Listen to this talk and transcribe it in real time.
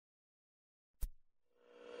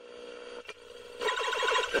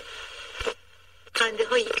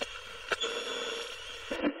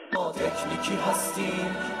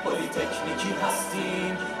یکی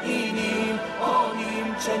هستیم، اینیم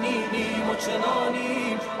آنیم، چنینیم و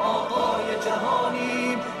چنانیم، آقای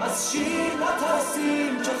جهانیم، از شیر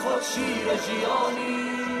نترسیم چه خود شیر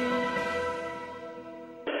ژیانیم.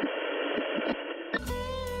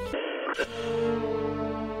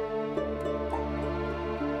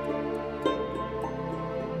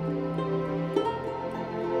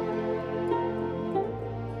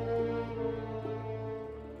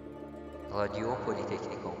 رادیو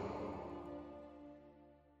تکنیکوم.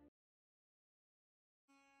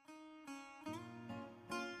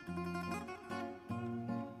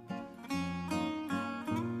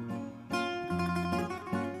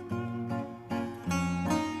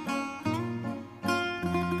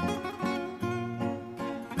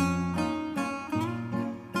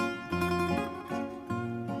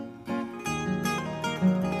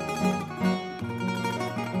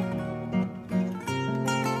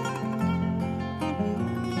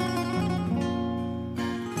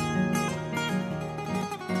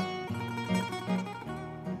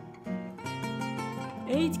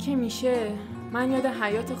 عید که میشه من یاد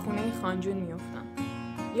حیات خونه خانجون میافتم.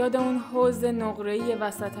 یاد اون حوض نقره‌ای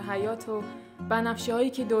وسط حیات و بنفشه‌هایی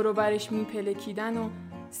که دور و برش میپلکیدن و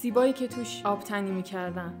سیبایی که توش آبتنی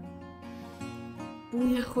میکردن.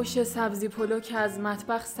 بوی خوش سبزی پلو که از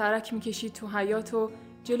مطبخ سرک میکشید تو حیات و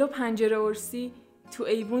جلو پنجره ارسی تو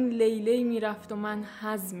ایوون لیلی میرفت و من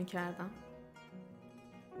حظ میکردم.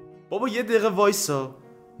 بابا یه دقیقه وایسا،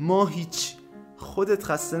 ما هیچ خودت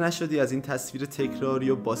خسته نشدی از این تصویر تکراری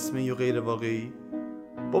و باسمه‌ای و غیر واقعی؟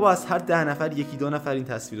 بابا از هر 10 نفر 1-2 نفر این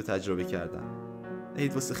تصویر رو تجربه کردن.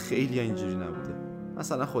 عید واسه خیلی اینجوری نبوده،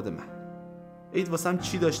 مثلا خود من. عید واسم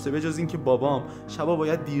چی داشته به جز این که بابام شبا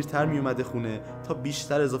باید دیرتر میومده خونه تا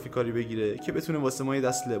بیشتر اضافی کاری بگیره که بتونه واسه ما یه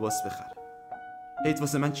دست لباس بخره. عید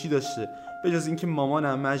واسه من چی داشته به جز این که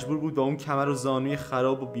مامانم مجبور بود با اون کمر و زانوی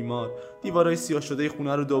خراب و بیمار دیوارای سیاه شده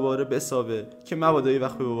خونه رو دوباره بساوه که مبادا یه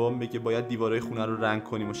وقت به بابام بگه باید دیوارای خونه رو رنگ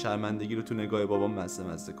کنیم و شرمندگی رو تو نگاه بابام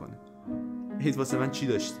مزه کنه. عید واسه من چی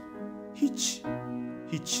داشته؟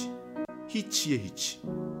 هیچ.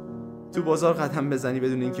 تو بازار قدم بزنی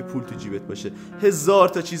بدون اینکه پول تو جیبت باشه، 1000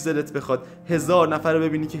 تا چیز دلت بخواد، 1000 نفر رو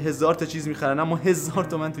ببینی که 1000 تا چیز میخرن اما 1000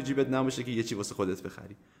 تومن تو جیبت نباشه که یه چی واسه خودت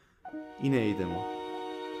بخری. اینه عید ما.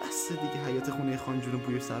 بس دیگه حیات خونه خانجون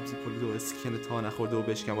بوی سبزی پلو و اسکن تا نخورده و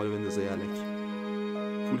بهش کمال بندازه الکی.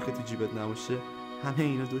 پول که تو جیبت نباشه همه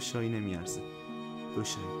اینا 2 شایی نمیارزه. 2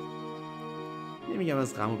 شایی. نمیگم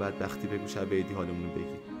از غم و بدبختی بگو شب عیدی حالمون رو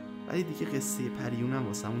بگی، ولی دیگه قصه پریونم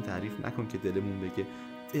واسمون تعریف نکن که دلمون بگه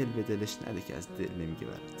دل به دلش نده که از دل نمیگه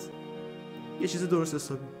برات. یه چیز درست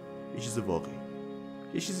حسابی، یه چیز واقعی،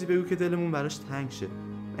 یه چیزی بگو که دلمون براش تنگ شه،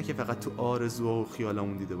 نه که فقط تو آرزوها و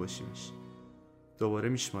خیالامون دیده باشیمش. دوباره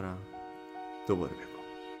میشمارم، دوباره بگو.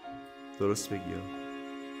 درست بگی یا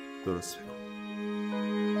درست بگو.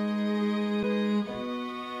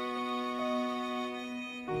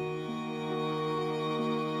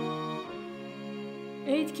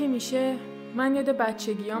 عید که میشه من یاد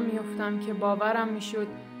بچگیام میافتم که باورم میشد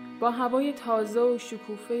با هوای تازه و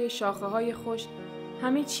شکوفه شاخه های خوش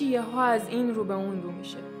همه چی یه‌ها از این رو به اون رو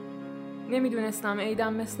میشه. نمیدونستم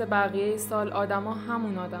عیدم مثل بقیه سال آدما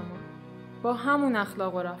همون آدما، با همون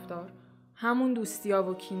اخلاق و رفتار، همون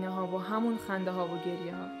دوستی‌ها و کینه‌ها و همون خنده‌ها و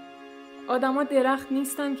گریه‌ها. آدما درخت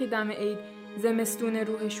نیستن که دم عید زمستون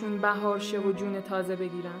روحشون بهار شه و جون تازه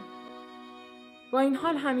بگیرن. با این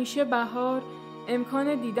حال همیشه بهار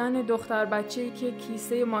امکان دیدن دختر بچه‌ای که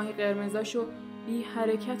کیسه ماهی قرمزاشو بی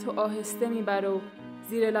حرکت و آهسته میبره و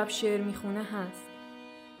زیر لب شعر میخونه هست.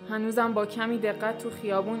 هنوزم با کمی دقت تو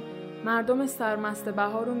خیابون مردم سرمست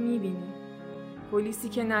بهار رو میبینی. پلیسی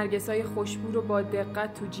که نرگسای خوشبو رو با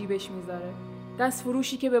دقت تو جیبش میذاره، دست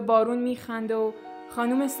فروشی که به بارون میخنده و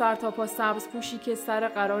خانوم سرتاپا سبز پوشی که سر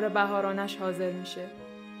قرار بهارانش حاضر میشه.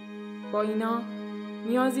 با اینا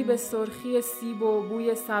نیازی به سرخی سیب و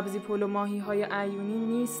بوی سبزی پلو ماهی های عیونی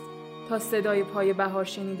نیست تا صدای پای بهار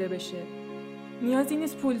شنیده بشه. نیازی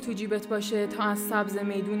نیست پول تو جیبت باشه تا از سبز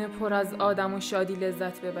میدون پر از آدم و شادی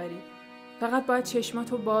لذت ببری. فقط باید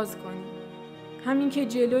چشماتو باز کنی. همین که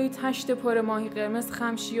جلوی تشت پر ماهی قرمز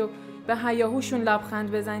خمشی و به هیاهوشون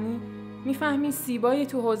لبخند بزنی، میفهمی سیبای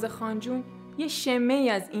تو حوض خانجون یه شمه‌ای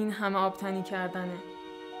از این همه آبتنی کردنه.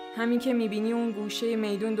 همین که میبینی اون گوشه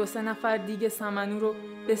میدون 2-3 نفر دیگه سمنو رو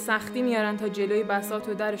به سختی میارن تا جلوی بساط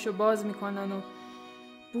و درشو باز میکنن و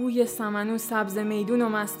بوی سمنو سبز میدون رو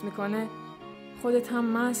مست میکنه، خودت هم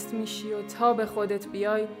مست میشی و تا به خودت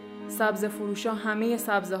بیای سبز فروشا همه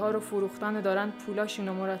سبزه ها رو فروختن و دارن پولاشون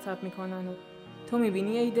رو مرتب میکنن و تو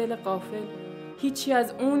میبینی ای دل غافل هیچی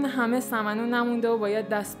از اون همه سمنو نمونده و باید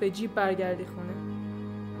دست به جیب برگردی خونه.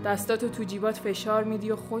 دستاتو تو جیبات فشار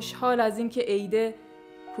میدی و خوشحال از این که عیده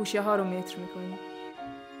پوشه ها رو متر میکنی،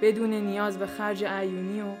 بدون نیاز به خرج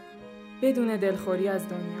عیونی و بدون دلخوری از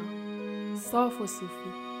دنیا، صاف و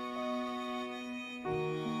صوفی.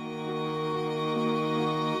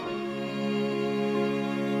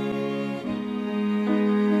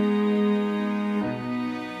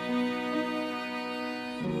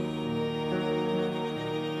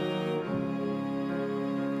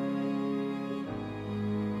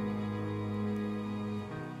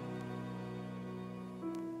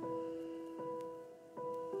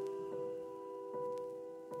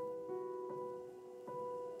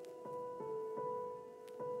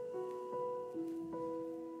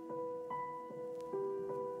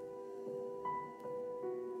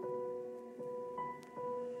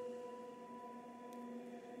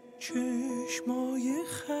 چشمای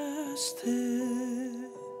خسته،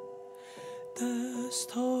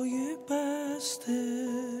 دستای بسته،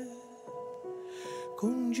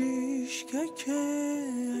 گنجشکک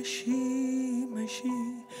اشی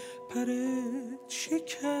مشی پرت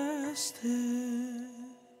شکسته،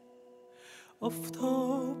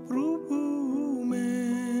 آفتاب رو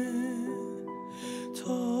بومه،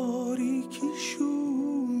 تاریکی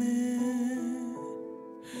شومه،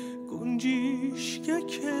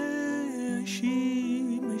 گنجشکک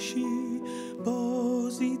اشی مشی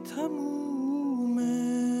بازی تمومه.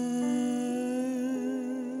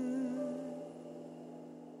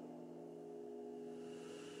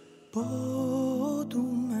 باد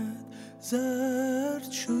اومد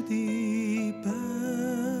زرد شدی،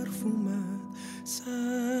 برف اومد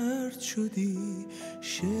سرد شدی،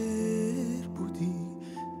 شعر بودی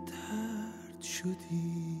درد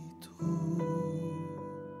شدی تو.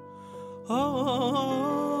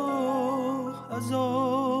 آه از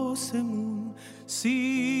آسمون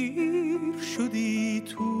سیر شدی،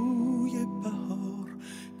 توی بهار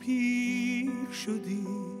پیر شدی،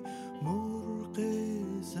 مرغ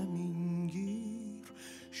زمینگیر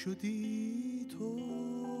شدی تو.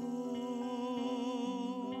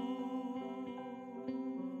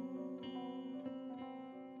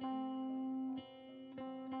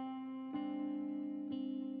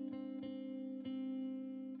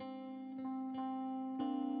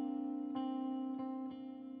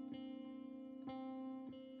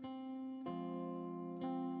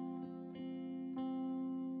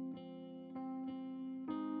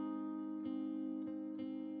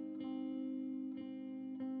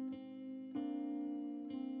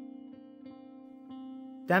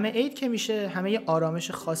 دم عید که میشه همه یه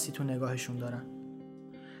آرامش خاصی تو نگاهشون دارن.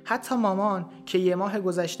 حتی مامان که یه ماه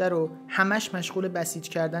گذشته رو همش مشغول بسیج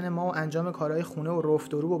کردن ما و انجام کارهای خونه و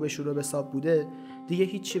رفت و رو و به شور و بساب بوده، دیگه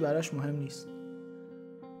هیچی براش مهم نیست.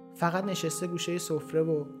 فقط نشسته گوشه سفره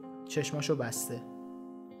و چشماشو بسته.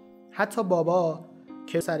 حتی بابا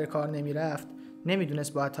که سر کار نمیرفت،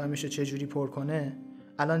 نمیدونست باید تایمشو چجوری پر کنه،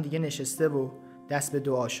 الان دیگه نشسته و دست به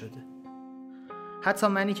دعا شده. حتی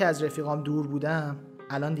منی که از رفیقام دور بودم،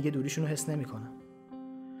 الان دیگه دوریشون رو حس نمی کنم.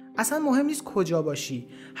 اصلا مهم نیست کجا باشی،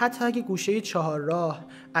 حتی اگه گوشه 4 راه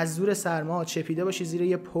از زور سرما چپیده باشی زیر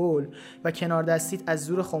یه پل و کنار دستیت از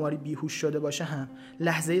زور خماری بیهوش شده باشه، هم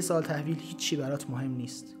لحظه سال تحویل هیچی برات مهم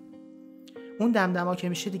نیست. اون دمدما که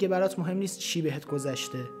میشه دیگه برات مهم نیست چی بهت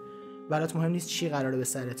گذشته، برات مهم نیست چی قراره به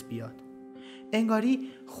سرت بیاد. انگاری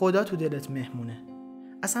خدا تو دلت مهمونه.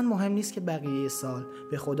 اصلا مهم نیست که بقیه سال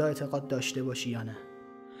به خدا اعتقاد داشته باشی یا نه.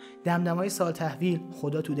 دمدمای سال تحویل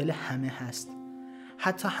خدا تو دل همه هست،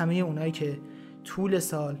 حتی همه اونایی که طول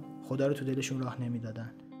سال خدا رو تو دلشون راه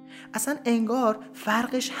نمیدادن. اصلا انگار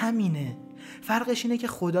فرقش همینه، فرقش اینه که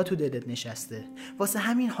خدا تو دلت نشسته، واسه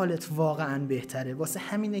همین حالت واقعا بهتره، واسه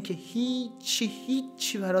همینه که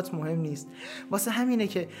هیچی برات مهم نیست، واسه همینه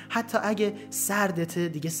که حتی اگه سردته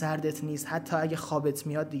دیگه سردت نیست، حتی اگه خوابت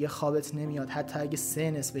میاد دیگه خوابت نمیاد، حتی اگه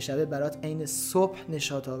 3 نصف شبه برات عین صبح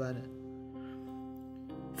نشاط آوره.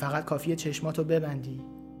 فقط کافیه چشماتو ببندی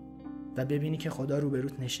و ببینی که خدا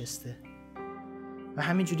روبروت نشسته و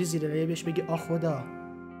همینجوری زیر لبت بهش بگی آ خدا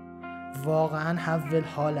واقعا حول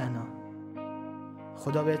حالنا.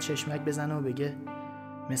 خدا بهت چشمک بزنه و بگه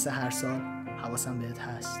مثل هر سال حواسم بهت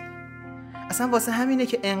هست. اصلا واسه همینه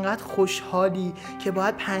که انقدر خوشحالی که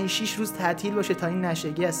باید 5-6 روز تعطیل باشه تا این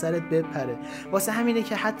نشگی از سرت بپره. واسه همینه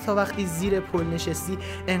که حتی وقتی زیر پل نشستی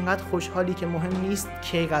انقدر خوشحالی که مهم نیست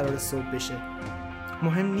کی قراره صبح بشه،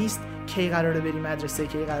 مهم نیست کی قراره بری مدرسه،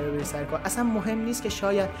 کی قراره بری سر کار، اصلا مهم نیست که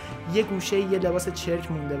شاید یه گوشه یه لباس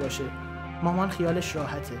چرک مونده باشه، مامان خیالش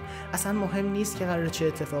راحته. اصلا مهم نیست که قراره چه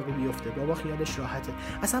اتفاقی بیفته، بابا خیالش راحته.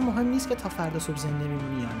 اصلا مهم نیست که تا فردا صبح زنده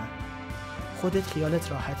میمونی یا نه، خودت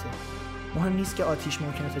خیالت راحته. مهم نیست که آتیش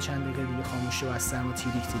ممکنه تا چند دقیقه دیگه خاموش شه و از سرما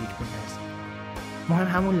تیریک تیریک بگرزه. مهم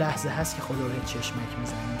همون لحظه هست که خدا روی چشمک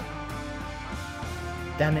میزنه.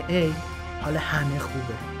 دم عید حال همه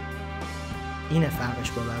خوبه. اینه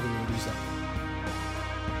فرقش با بقیه روزا.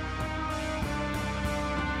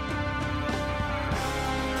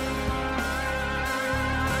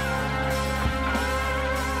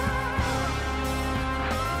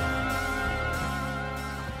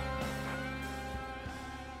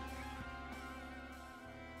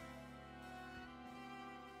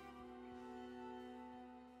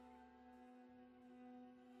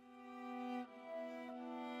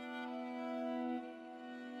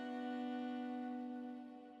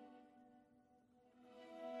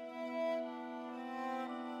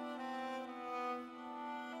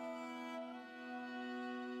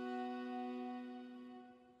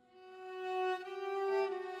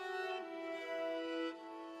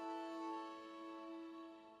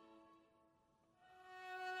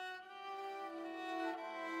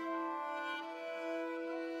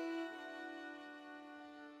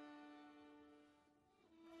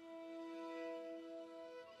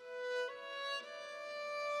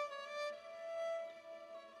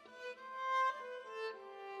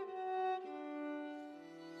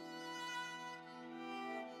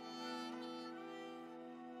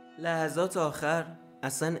 لحظات آخر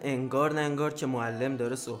اصلا انگار نه انگار که معلم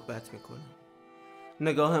داره صحبت میکنه.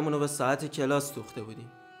 نگاهمونو به ساعت کلاس دوخته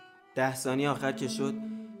بودیم. 10 ثانیه آخر که شد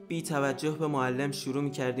بی توجه به معلم شروع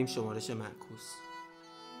میکردیم شمارش معکوس.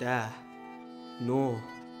 10 9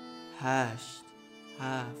 8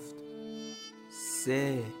 7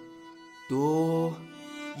 3 2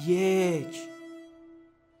 1.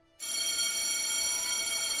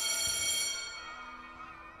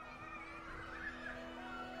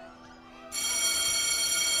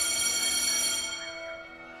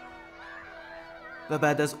 و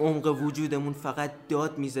بعد از عمق وجودمون فقط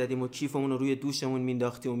داد میزدیم و کیفمون رو روی دوشمون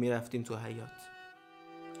مینداختیم و میرفتیم تو حیاط.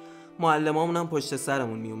 معلمامون هم پشت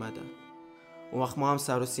سرمون میومدن. اون وقت ما هم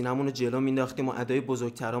سر و سینمون رو جلو مینداختیم و ادای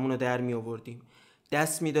بزرگترامون رو در میآوردیم.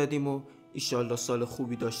 دست میدادیم و ایشالله سال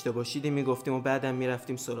خوبی داشته باشیدیم میگفتیم و بعدم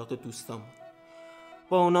میرفتیم سراغ دوستامون.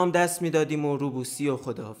 با اونام دست میدادیم و روبوسی و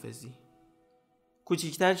خداحافظی.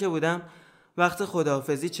 کوچیکتر که بودم وقت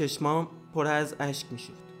خداحافظی چشمام پر از اشک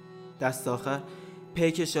میشد. دست آخر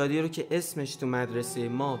پیک شادی رو که اسمش تو مدرسه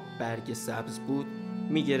ما برگ سبز بود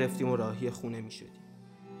میگرفتیم و راهی خونه میشدیم.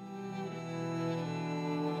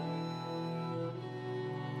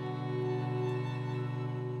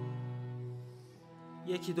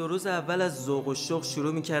 یکی دو روز اول از ذوق و شوق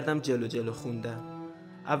شروع میکردم جلو خوندن.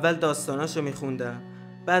 اول داستاناشو میخوندم،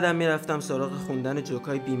 بعدم میرفتم سراغ خوندن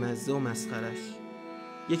جوکای بیمزه و مسخرش.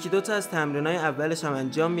 یکی دو تا از تمرینای اولش هم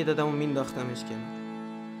انجام میدادم و مینداختمش کنار.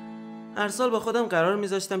 هر سال با خودم قرار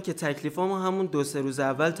میذاشتم که تکلیفامو همون 2-3 روز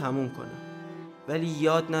اول تموم کنم، ولی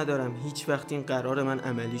یاد ندارم هیچ وقت این قرار من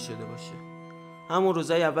عملی شده باشه. همون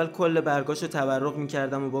روزای اول کل برگاشو تبرق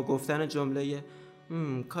میکردم و با گفتن جمله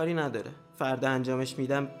کاری نداره فردا انجامش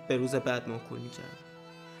میدم به روز بعد موکول میکردم.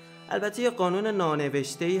 البته یه قانون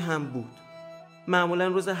نانوشته‌ای هم بود. معمولا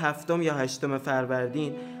روز 7 یا 8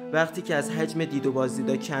 فروردین وقتی که از حجم دید و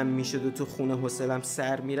بازدیدا کم میشد و تو خونه حوصله‌ام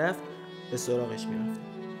سر میرفت به سراغش میرفتم.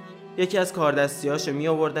 یکی از کاردستیاشو می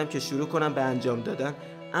آوردم که شروع کنم به انجام دادن،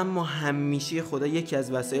 اما همیشه خدا یکی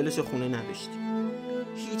از وسایلشو خونه نداشتیم.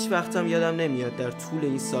 هیچ وقتم یادم نمیاد در طول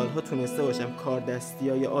این سالها تونسته باشم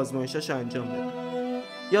کاردستیا یا آزمایشاشو انجام بدم.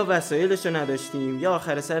 یا وسایلشو نداشتیم یا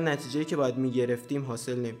آخر سر نتیجه‌ای که باید میگرفتیم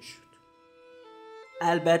حاصل نمیشد.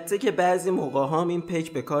 البته که بعضی موقع‌ها این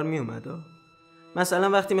پیک به کار می اومد. مثلا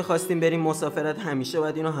وقتی می‌خواستیم بریم مسافرت همیشه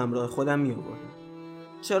باید اینو همراه خودم می آوردم.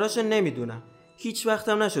 چراشو نمیدونم. هیچ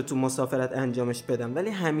وقتم نشد تو مسافرت انجامش بدم، ولی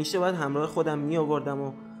همیشه باید همراه خودم می آوردم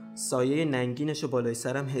و سایه ننگینشو بالای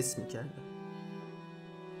سرم حس می‌کردم.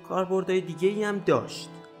 کاربردهای دیگه‌ای هم داشت.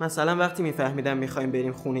 مثلا وقتی میفهمیدم می‌خوایم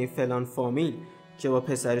بریم خونه فلان فامیل که با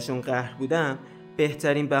پسرشون قهر بودم،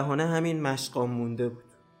 بهترین بهانه همین مشقام مونده بود.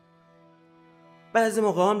 بعضی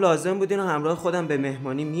موقع هم لازم بود اینو همراه خودم به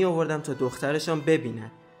مهمانی می آوردم تا دخترشان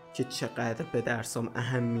ببینن که چقدر به درسام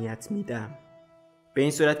اهمیت میدم. به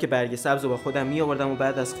این صورت که برگ سبز رو با خودم می آوردم و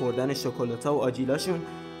بعد از خوردن شکلاتا و آجیلاشون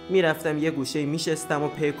می رفتم یه گوشه می شستم و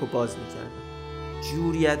پیکو باز می کردم.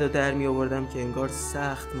 جوری ادا در می آوردم که انگار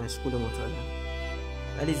سخت مشغول مطالعه،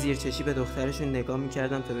 ولی زیر چشمی به دخترشون نگاه می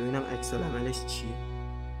کردم تا ببینم عکس العملش چیه.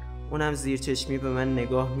 اونم زیر چشمی به من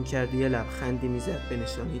نگاه می کرد و یه لبخندی می زد به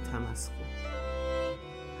نشانه تمسخر.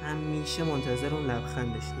 همیشه منتظر اون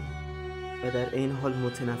لبخندش بودم و در این حال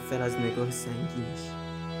متنفر از نگاه سنگینش.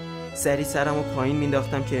 سری سرمو پایین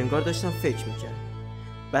مینداختم که انگار داشتم فکر میکردم.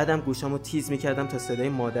 بعدم گوشامو تیز میکردم تا صدای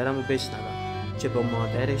مادرمو بشنوم که با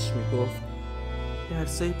مادرش میگفت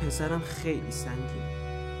درسای پسرم خیلی سنگین.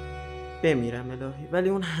 بمیرم الهی، ولی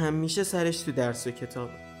اون همیشه سرش تو درس و کتاب.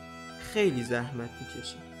 خیلی زحمت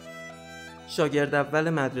میکشه. شاگرد اول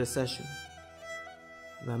مدرسه شد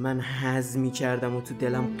و من هضم میکردم و تو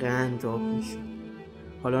دلم قند آب میشد.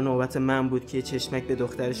 حالا نوبت من بود که چشمک به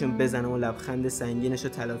دخترشون بزنم و لبخند سنگینش رو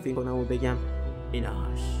تلافی کنم و بگم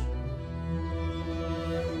ایناش.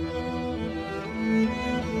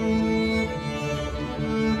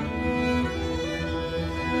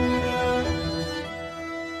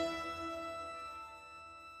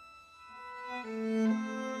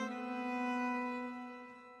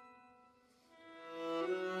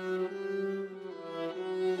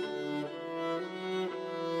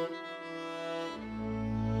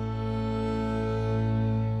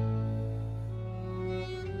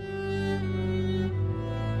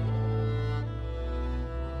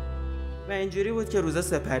 و اینجوری بود که روزا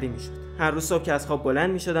سپری میشد. هر روز صبح که از خواب بلند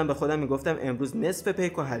میشدم به خودم میگفتم امروز نصف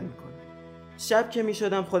پیکو حل میکنم. شب که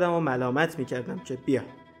میشدم خودم رو ملامت میکردم که بیا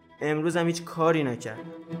امروزم هیچ کاری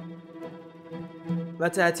نکردم. و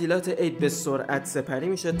تعطیلات عید به سرعت سپری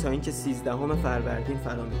میشد تا اینکه 13 فروردین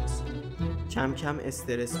فرا میرسید. کم کم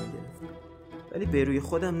استرس میگرفتم ولی به روی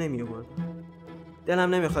خودم نمیآوردم.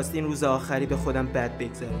 دلم نمیخواست این روز آخری به خودم بد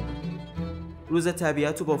بگذرونم. روز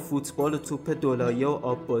طبیعت رو با فوتبال و توپ دولایه و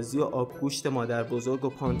آببازی و آبگوشت مادر بزرگ و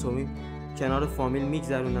پانتومیم کنار فامیل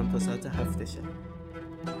میگذروندم تا ساعت 7 شب.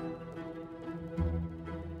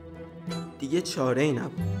 دیگه چاره ای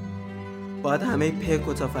نبود. باید همه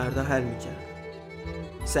پیکو تا فردا حل میکرد.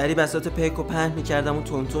 سری بساط پیکو پهن میکردم و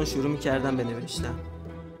تونتون شروع میکردم به نوشتم.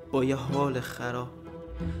 با یه حال خراب.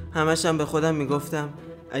 همشم به خودم میگفتم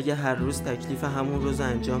اگه هر روز تکلیف همون روز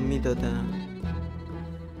انجام میدادم.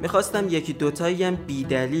 میخواستم یکی دوتایی هم بی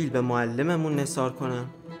دلیل به معلممون نثار کنم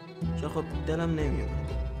که خب دلم نمیومد.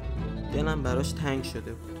 دلم براش تنگ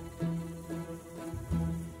شده بود.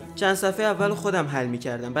 چند صفحه اول خودم حل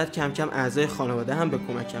میکردم، بعد کم کم اعضای خانواده هم به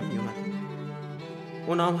کمکم میومد.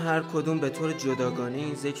 اونا هم هر کدوم به طور جداگانه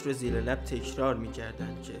این ذکر رو زیر لب تکرار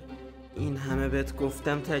میکردن که این همه بهت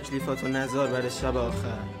گفتم تکلیفاتو نذار برای شب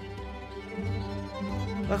آخر.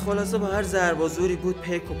 و خلاصه با هر ضرب و زوری بود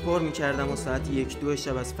پیک و پر میکردم و ساعت 1-2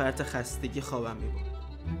 شب از فرط خستگی خوابم میبرد.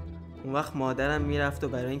 اون وقت مادرم میرفت و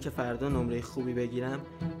برای اینکه فردا نمره خوبی بگیرم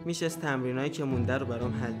میشست تمرینایی که مونده رو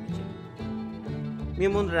برام حل میکرد.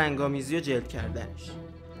 میموند رنگامیزی و جلد کردنش.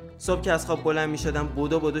 صبح که از خواب بلند میشدم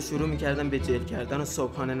بدو شروع میکردم به جلد کردن و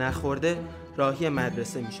صبحانه نخورده راهی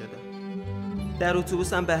مدرسه میشدم. در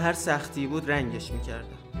اتوبوسم به هر سختی بود رنگش میکردم.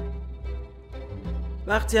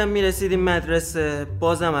 وقتی هم میرسیدیم مدرسه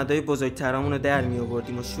بازم ادای بزرگترامون رو در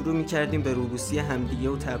میآوردیم و شروع میکردیم به روبوسی همدیگه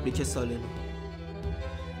و تبریک سال نو.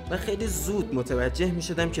 و خیلی زود متوجه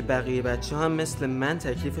میشدم که بقیه بچه ها هم مثل من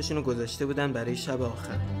تکلیفشون رو گذاشته بودن برای شب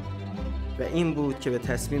آخر. و این بود که به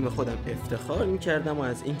تصمیم خودم افتخار میکردم و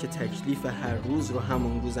از اینکه تکلیف هر روز رو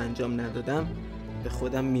همون روز انجام ندادم به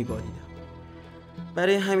خودم میبالیدم.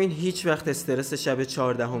 برای همین هیچ وقت استرس شب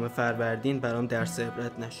 14 فروردین برام درس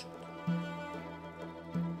عبرت نشد.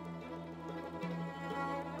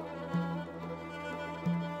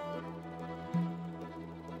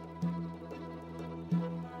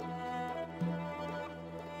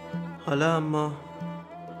 حالا اما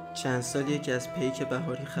چند سالیه که از پیک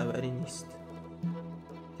بهاری خبری نیست.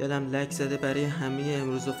 دلم لک زده برای همه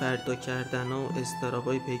امروز و فردا کردن و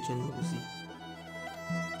اضطرابای پیک نوروزی.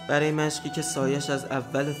 برای مشقی که سایش از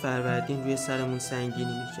اول فروردین روی سرمون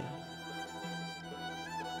سنگینی میکرد.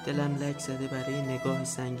 دلم لک زده برای نگاه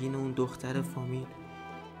سنگین اون دختر فامیل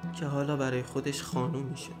که حالا برای خودش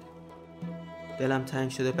خانومی شده. دلم تنگ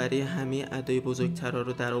شده برای همه ادای بزرگترا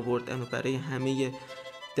رو در آوردن و برای همه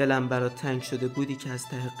دلم برات تنگ شده بودی که از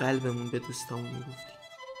ته قلبمون به دوستامون میگفتی.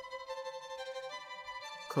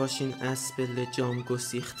 کاش این اسب لجام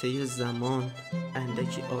گسیخته زمان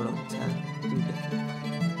اندکی آرامتر می‌دوید.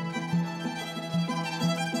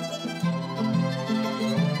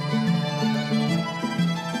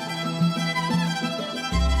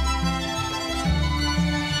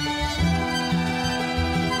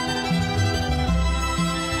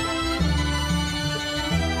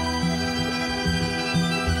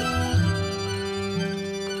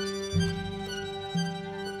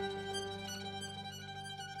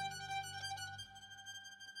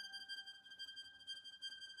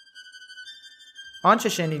 آنچه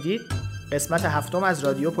شنیدید قسمت 7 از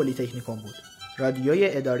رادیو تکنیکوم بود.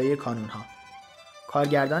 رادیوی اداره کانون ها.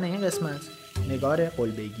 کارگردان این قسمت نگار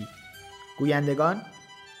بیگی. گویندگان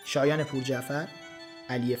شایان پورجعفر،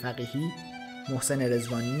 علی فقیهی، محسن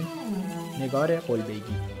رضوانی، نگار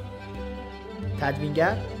بیگی.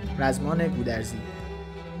 تدوینگر رزمان گودرزی.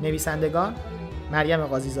 نویسندگان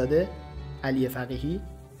مریم زاده، علی فقیهی،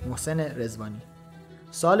 محسن رضوانی.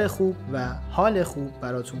 سال خوب و حال خوب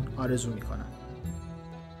براتون آرزو میکنم.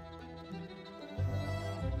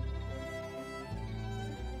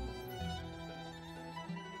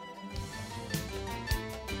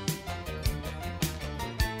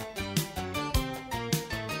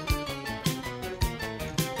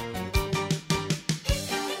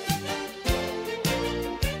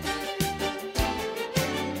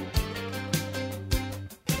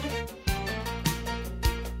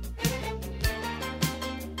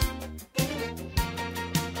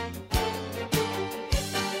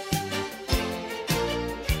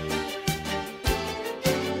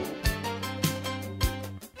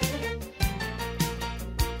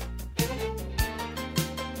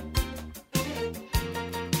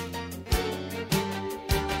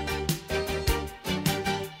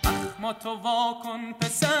 تو وا کن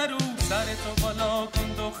پسرو، سر تو بالا کن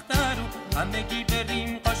دخترو، همگی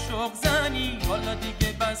بریم قاشق زنی، حالا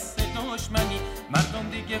دیگه بس دشمنی، مردم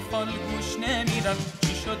دیگه فال گوش نمیرن،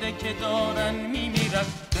 چی شده که دارن میمیرن،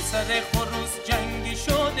 پسر خروس جنگی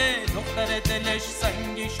شده، دختر دلش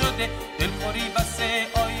سنگی شده، دلخوری بسه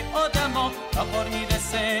آی آدما، بهار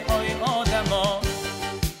میرسه آی آدما،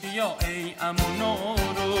 بیا ای عمو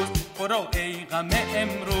نوروز، برو ای غم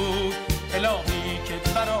امروز، الهی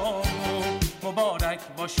که برامون مبارک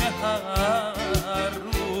باشه هر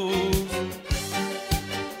روز.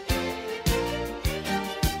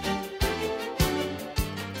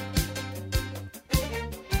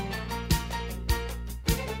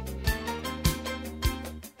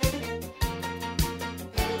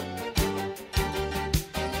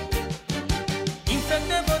 این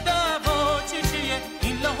فتنه و دعوا چی چیه،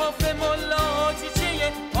 این لحاف ملا چی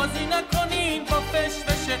چیه، بازی نکنین با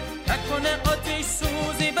فشفشه، نکنه آتیش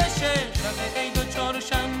سوزی بشه، شب عید و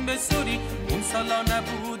چهارشنبه سوری، اون سالا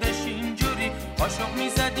نبودش اینجوری، قاشق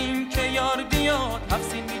میزدیم که یار بیاد،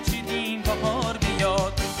 هفسین میچیدیم بهار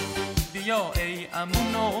بیاد، بیا ای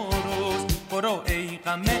عمو نوروز، برو ای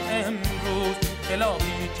غم امروز،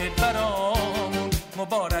 الهی که برامون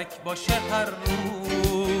مبارک باشه هر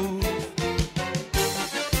روز.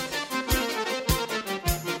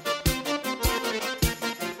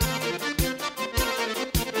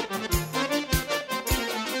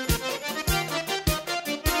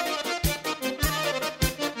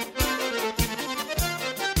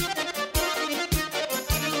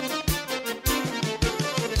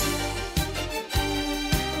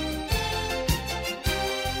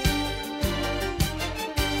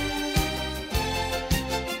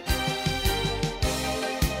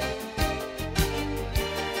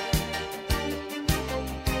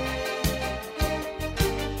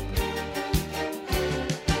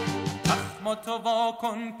 تو وا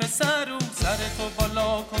کن پسرو، سر تو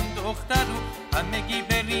بالا کن دخترو، همگی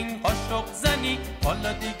بریم قاشق زنی،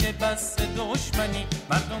 حالا دیگه بس دشمنی،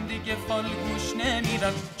 مردم دیگه فال گوش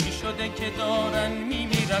نمیرن، چی شده که دارن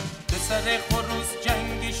میمیرن، پسر خروس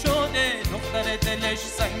جنگی شده، دختر دلش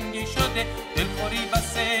سنگی شده، دلخوری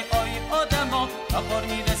بسه آی آدما، بهار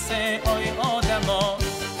میرسه آی آدما،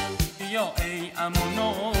 بیا ای عمو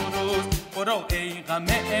نوروز، برو ای غم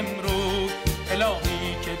امروز،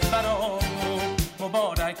 الهی که برامون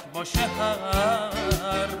مبارک باشه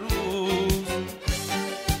هر روز.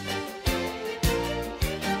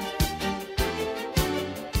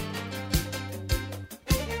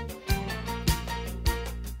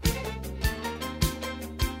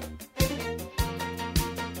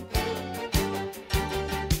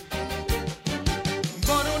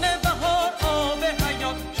 بارون بهار آب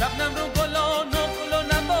حیات، شبنم رو گلان و گل و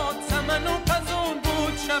نبات، سمنون پزون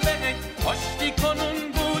بود شبه، آشتی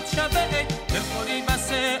کنون بود شبه، دلخوری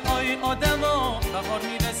بسه آی آدما، بهار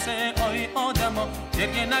میرسه آی آدما،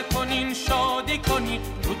 گریه نکنین شادی کنین،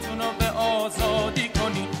 روتونو به آزادی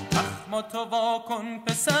کنین، ما تو وا کن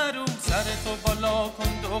پسرو، سر تو بالا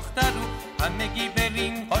کن دخترو، همگی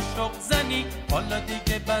بریم قاشق زنی، حالا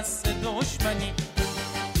دیگه بس دشمنی،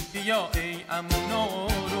 بیا ای عمو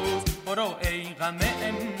نوروز، برو ای غم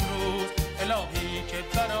امروز، الهی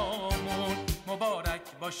که برامون مبارک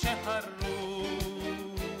باشه هر روز.